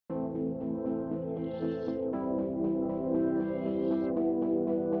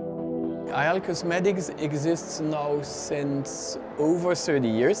IL Cosmetics exists now since over 30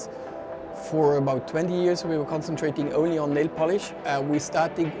 years. For about 20 years we were concentrating only on nail polish. We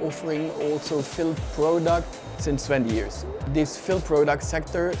started offering also filled product since 20 years. This filled product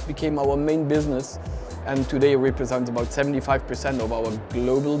sector became our main business and today represents about 75% of our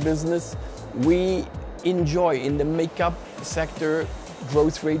global business. We enjoy in the makeup sector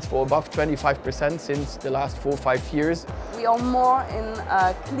growth rates for above 25% since the last 4 or 5 years. We are more in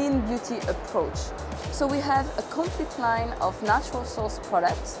a clean beauty approach. So we have a complete line of natural source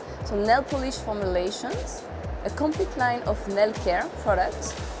products, so nail polish formulations, a complete line of nail care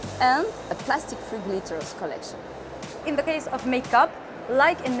products, and a plastic-free glitters collection. In the case of makeup,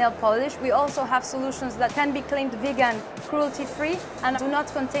 like in nail polish, we also have solutions that can be claimed vegan, cruelty-free, and do not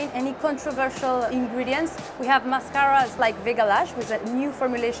contain any controversial ingredients. We have mascaras like Vega Lash with a new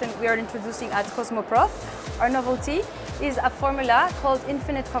formulation we are introducing at Cosmoprof. Our novelty is a formula called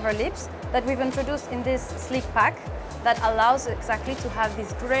Infinite Cover Lips that we've introduced in this sleek pack that allows exactly to have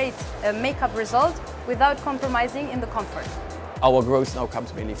this great makeup result without compromising in the comfort. Our growth now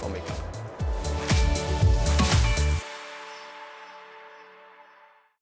comes mainly from makeup.